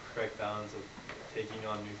correct balance of taking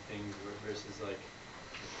on new things versus the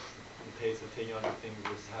pace of taking on new things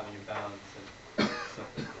versus having a balance and stuff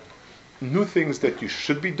like that? New things that you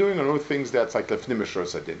should be doing, or new things that's like Lefnim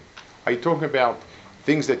Mishrosa did? Are you talking about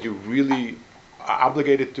things that you really are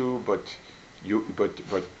obligated to, but you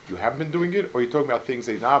haven't been doing it, or are you talking about things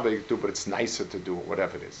that you're not obligated to, but it's nicer to do,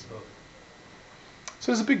 whatever it is?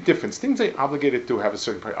 So there's a big difference. Things that you're obligated to have a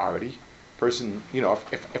certain priority. Person,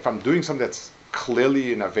 if I'm doing something that's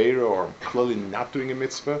clearly an Aveira or clearly not doing a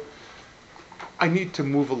mitzvah, I need to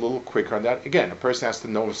move a little quicker on that. Again, a person has to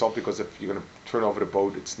know himself, because if you're going to turn over the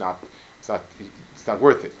boat, it's not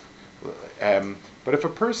worth it. But if a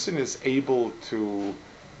person is able to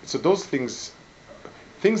So those things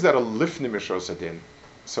that are lifnim mishosadin,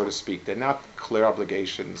 so to speak, they're not clear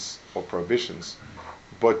obligations or prohibitions,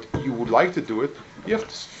 but you would like to do it, you have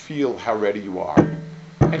to feel how ready you are.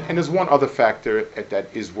 And there's one other factor that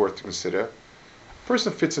is worth to consider. A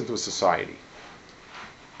person fits into a society.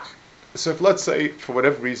 So if, let's say, for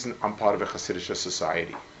whatever reason, I'm part of a Hasidic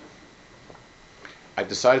society, I've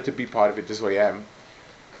decided to be part of it, this way I am,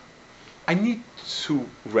 I need to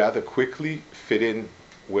rather quickly fit in,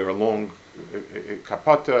 wear a long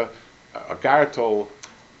kapata, a gartel,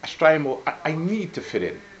 a streimel. I need to fit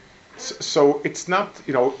in. So it's not,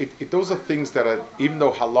 those are things that are, even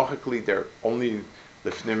though halachically they're only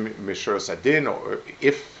lifnim mishur sadin, or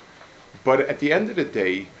if, but at the end of the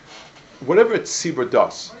day, whatever a tzibur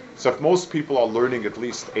does, so if most people are learning at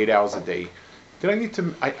least 8 hours a day, then I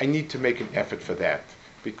need to make an effort for that,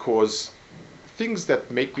 because things that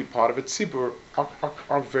make me part of a tzibur are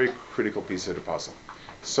a very critical piece of the puzzle.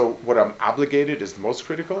 So what I'm obligated is the most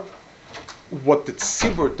critical. What the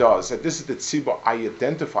tzibur does, and this is the tzibur I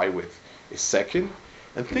identify with, is second.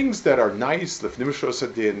 And things that are nice, lifnim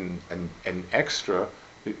shosadin and extra,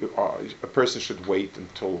 a person should wait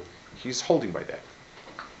until he's holding by that.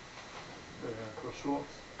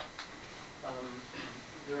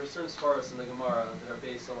 There are certain svaras in the Gemara that are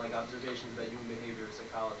based on like observations about human behavior,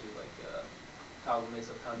 psychology, like Tal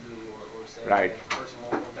Mesa Kandu, or saying right. That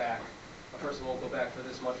a person won't go back for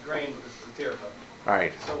this much grain because it's a tirka.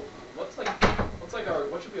 Right. So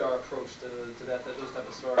what should be our approach to that those type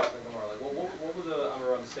of svaras in the Gemara? Like what were the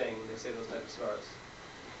Amoram saying when they say those type of svaras?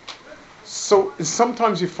 So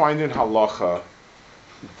sometimes you find in halacha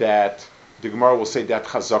that the Gemara will say that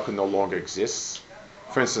chazaka no longer exists.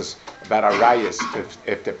 For instance, about arayas,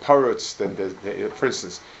 if they're parrots, then for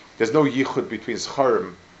instance, there's no yichud between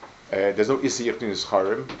scharim, there's no issa between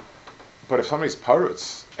scharim. But if somebody's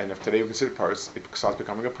parrots, and if today you consider parrots, it starts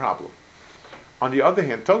becoming a problem. On the other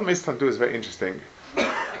hand, Tal Meis Tandu is very interesting.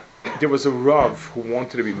 There was a Rav who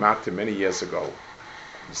wanted to be matir many years ago,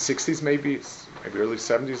 60s maybe early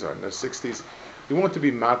 70s or in the 60s. He wanted to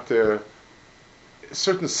be matir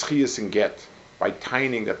certain schiyas and get by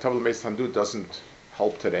tining that Tal Meis Tandu doesn't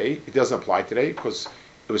help today. It doesn't apply today because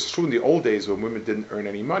it was true in the old days when women didn't earn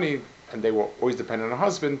any money and they were always dependent on a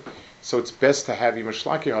husband. So it's best to have even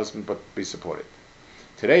shlaki husband but be supported.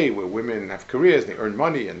 Today, where women have careers, they earn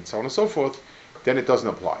money and so on and so forth, then it doesn't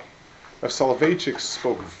apply. Rav Soloveitchik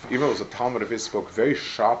spoke, even though it was a Talmud of his, spoke very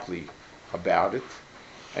sharply about it.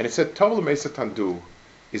 And it said, Tov L'Meisa Tandu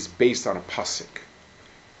is based on a pasuk,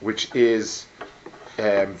 which is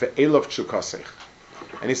Ve'elav Chukasech.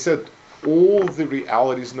 And he said, all the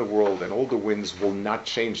realities in the world and all the winds will not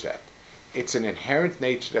change that. It's an inherent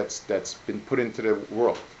nature that's been put into the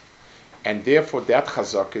world. And therefore that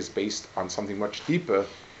chazak is based on something much deeper.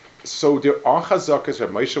 So there are chazakas where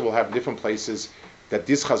Moshe will have different places that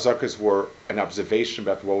these chazakas were an observation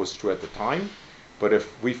about what was true at the time. But if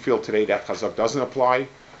we feel today that chazak doesn't apply,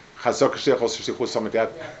 something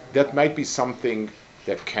that might be something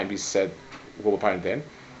that can be said will apply then.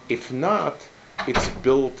 If not, it's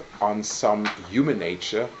built on some human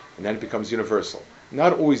nature, and then it becomes universal.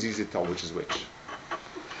 Not always easy to tell which is which.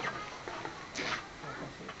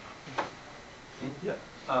 Yeah.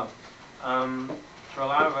 For a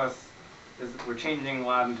lot of us, we're changing a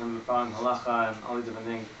lot in terms of following halacha and all these different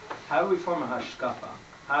things. How do we form a hashkafa?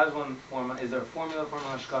 How does one form? Is there a formula for a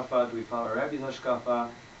hashkafa? Do we follow Rebbe's hashkafa?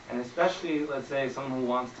 And especially, let's say, someone who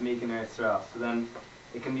wants to make an Eretz Yisrael. So then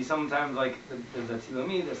it can be sometimes like there's a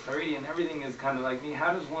Tzilumi, there's Haredi, and everything is kind of like me.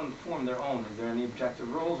 How does one form their own? Is there any objective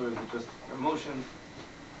rules, or is it just emotions?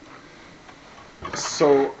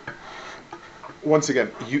 So, once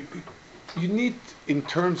again, you need, in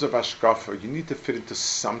terms of hashkafa, you need to fit into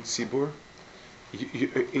some tzibur.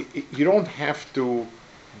 You don't have to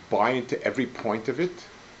buy into every point of it,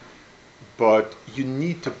 but you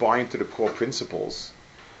need to buy into the core principles.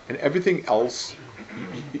 And everything else,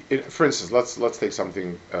 for instance, let's take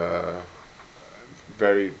something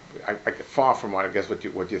very far from what I guess what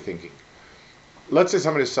you're thinking. Let's say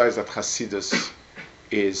somebody decides that Hasidus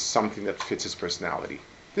is something that fits his personality.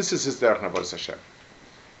 This is his derech navodas Hashem,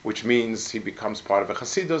 which means he becomes part of a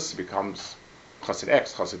Hasidus. He becomes Hasid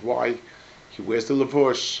X, Hasid Y. He wears the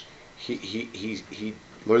levush. He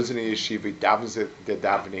learns in the yeshiva. He davens the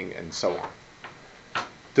davening, and so on.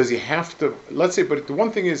 Does he have to? Let's say, but the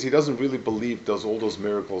one thing is, he doesn't really believe all those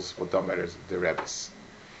miracles were done by the Rebbe's.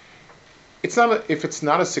 If it's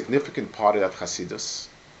not a significant part of that Hasidus,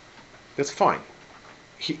 that's fine.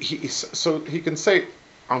 So he can say,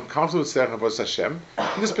 "I'm comfortable with Derech Navodas Hashem."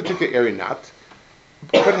 In this particular area, not,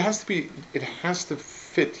 but it has to be. It has to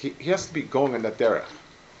fit. He has to be going in that derech.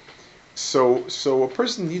 So a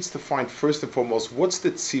person needs to find first and foremost what's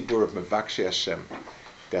the tzibur of Mevakshe Hashem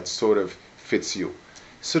that sort of fits you.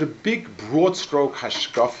 So the big broad stroke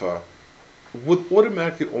hashkafa would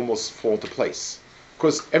automatically almost fall into place,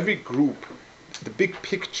 because every group, the big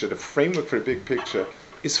picture, the framework for the big picture,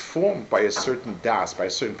 is formed by a certain das, by a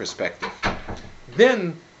certain perspective.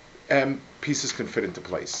 Then pieces can fit into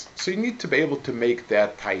place. So you need to be able to make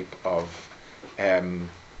that type of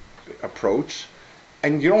approach,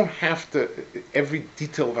 and you don't have to, every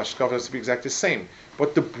detail of hashkafa has to be exactly the same,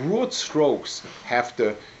 but the broad strokes have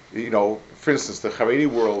to, for instance, the Haredi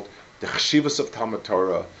world, the cheshivas of Talmud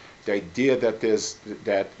Torah, the idea that there's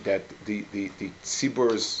that the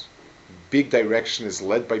tzibur's big direction is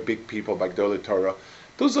led by big people, by Gdolei Torah.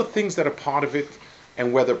 Those are things that are part of it,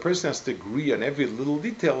 and whether a person has to agree on every little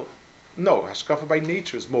detail, no. Hashkafa by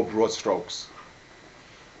nature is more broad strokes.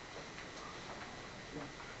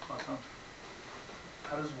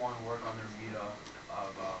 How does one work on their Mida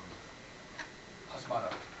of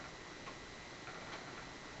Hasbara?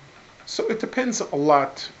 So it depends a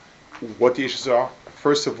lot what the issues are.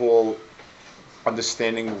 First of all,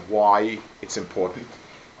 understanding why it's important.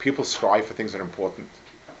 People strive for things that are important.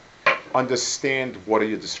 Understand what are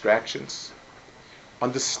your distractions.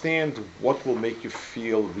 Understand what will make you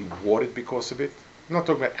feel rewarded because of it. I'm not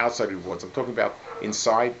talking about outside rewards. I'm talking about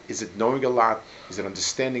inside. Is it knowing a lot? Is it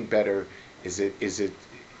understanding better? Is it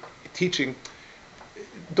teaching?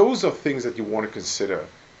 Those are things that you want to consider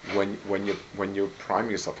when you're priming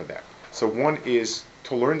yourself for that. So one is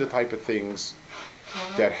to learn the type of things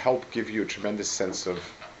that help give you a tremendous sense of,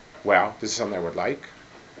 wow, this is something I would like.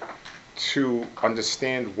 To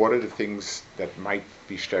understand what are the things that might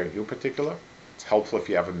be staring you in particular. It's helpful if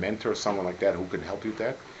you have a mentor or someone like that who can help you with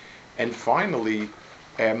that. And finally,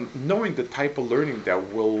 knowing the type of learning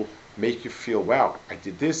that will make you feel, wow, I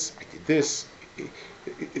did this.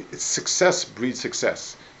 Success breeds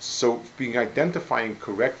success. So identifying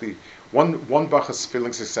correctly, one bacher is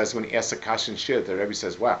feeling success when he asks a kasha and shir, the Rebbe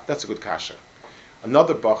says, wow, that's a good kasha.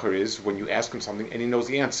 Another bacher is when you ask him something and he knows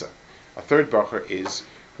the answer. A third bacher is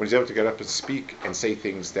when he's able to get up and speak and say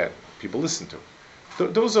things that people listen to.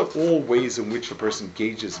 Those are all ways in which a person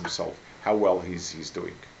gauges himself, how well he's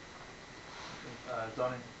doing.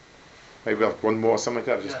 Donnie. Maybe we'll have one more, something like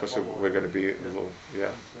that, just because we're going to be a little,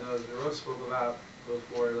 yeah. The Rosh spoke about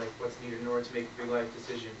before, like what's needed in order to make big life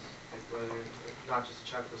decisions, like whether, not just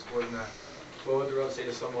a checklist, more than that. What would the Rosh say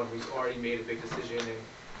to someone who's already made a big decision and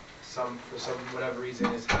for some whatever reason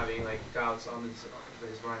is having like doubts on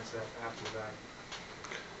his mindset after that?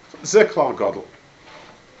 Zeklal Gadol.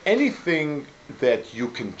 Anything that you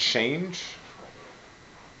can change,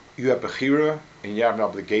 you have bechira and you have an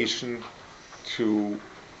obligation to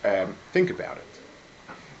think about it.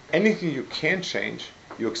 Anything you can't change,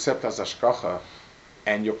 you accept as hashkacha,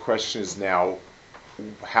 and your question is now,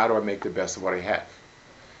 how do I make the best of what I have?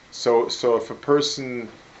 So if a person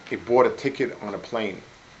bought a ticket on a plane,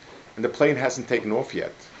 and the plane hasn't taken off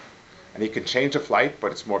yet, and he can change the flight,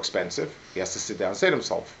 but it's more expensive, he has to sit down and say to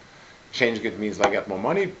himself, changing it means I get more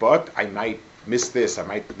money, but I might miss this, I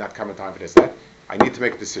might not come in time for this, that. I need to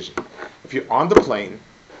make a decision. If you're on the plane,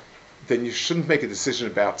 then you shouldn't make a decision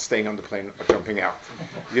about staying on the plane or jumping out.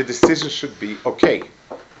 Your decision should be, okay,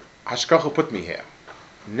 Hashkacha put me here.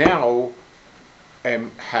 Now,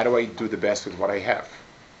 how do I do the best with what I have?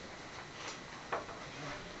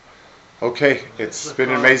 Okay, it's been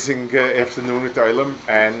an amazing afternoon with Olam,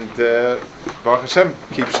 and Baruch Hashem,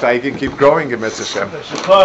 keep steiging, keep growing in Mitzvah Hashem.